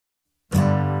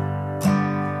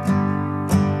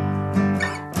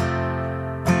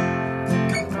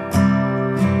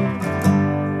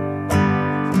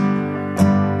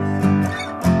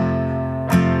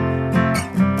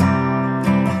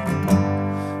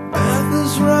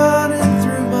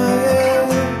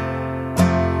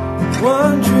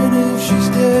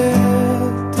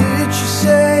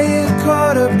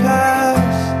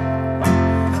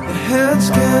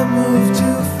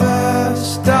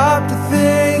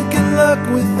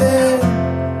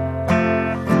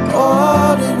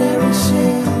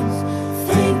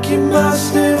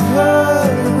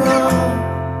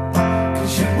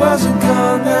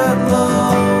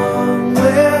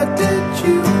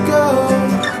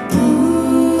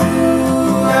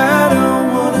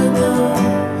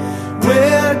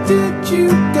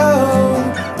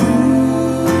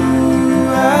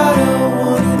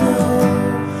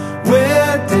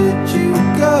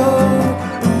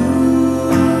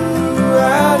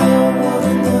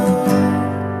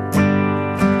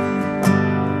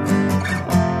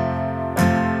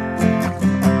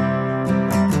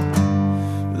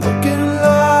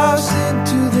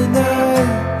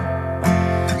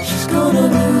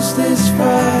was this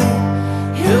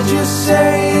right? He'll just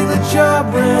say the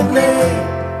job ran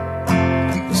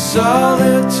late, a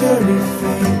solitary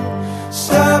fate.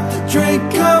 Stop to drink,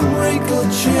 I'm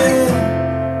wrinkled chin.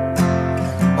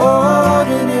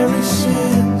 Ordinary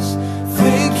sins.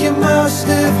 Think you must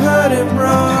have heard him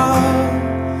wrong,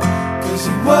 'cause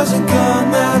he wasn't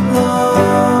gone that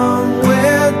long.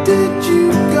 Where did you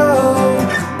go?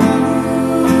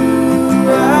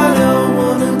 Ooh, I don't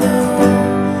wanna know.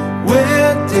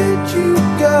 Where did you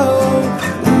go?